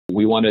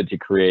we wanted to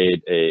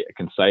create a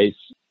concise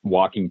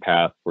walking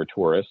path for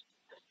tourists.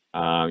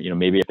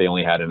 Maybe if they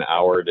only had an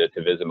hour to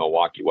visit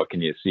Milwaukee, what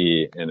can you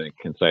see in a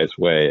concise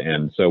way?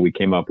 And so we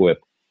came up with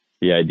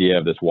the idea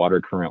of this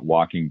water current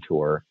walking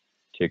tour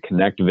to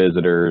connect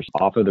visitors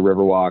off of the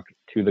Riverwalk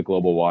to the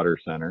Global Water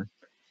Center,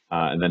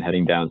 and then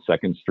heading down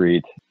 2nd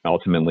Street,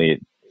 ultimately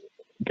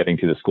getting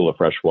to the School of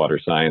Freshwater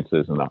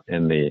Sciences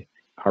in the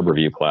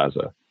Harborview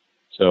Plaza.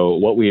 So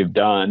what we've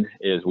done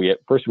is we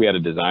had a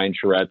design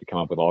charrette to come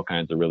up with all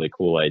kinds of really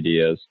cool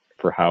ideas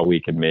for how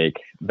we could make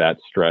that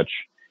stretch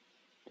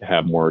to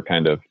have more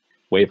kind of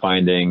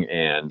wayfinding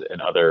and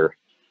other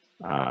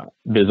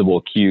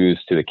visible cues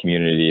to the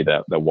community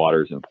that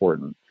water is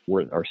important.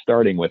 We are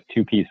starting with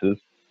 2 pieces.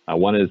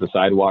 One is the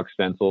sidewalk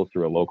stencils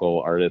through a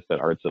local artist at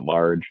Arts at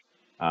Large,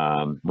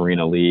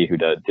 Marina Lee, who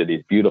did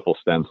these beautiful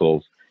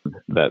stencils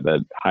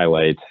that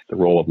highlight the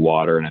role of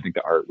water. And I think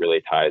the art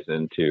really ties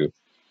into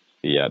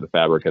the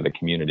fabric of the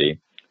community.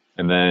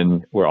 And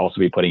then we'll also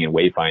be putting in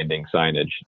wayfinding signage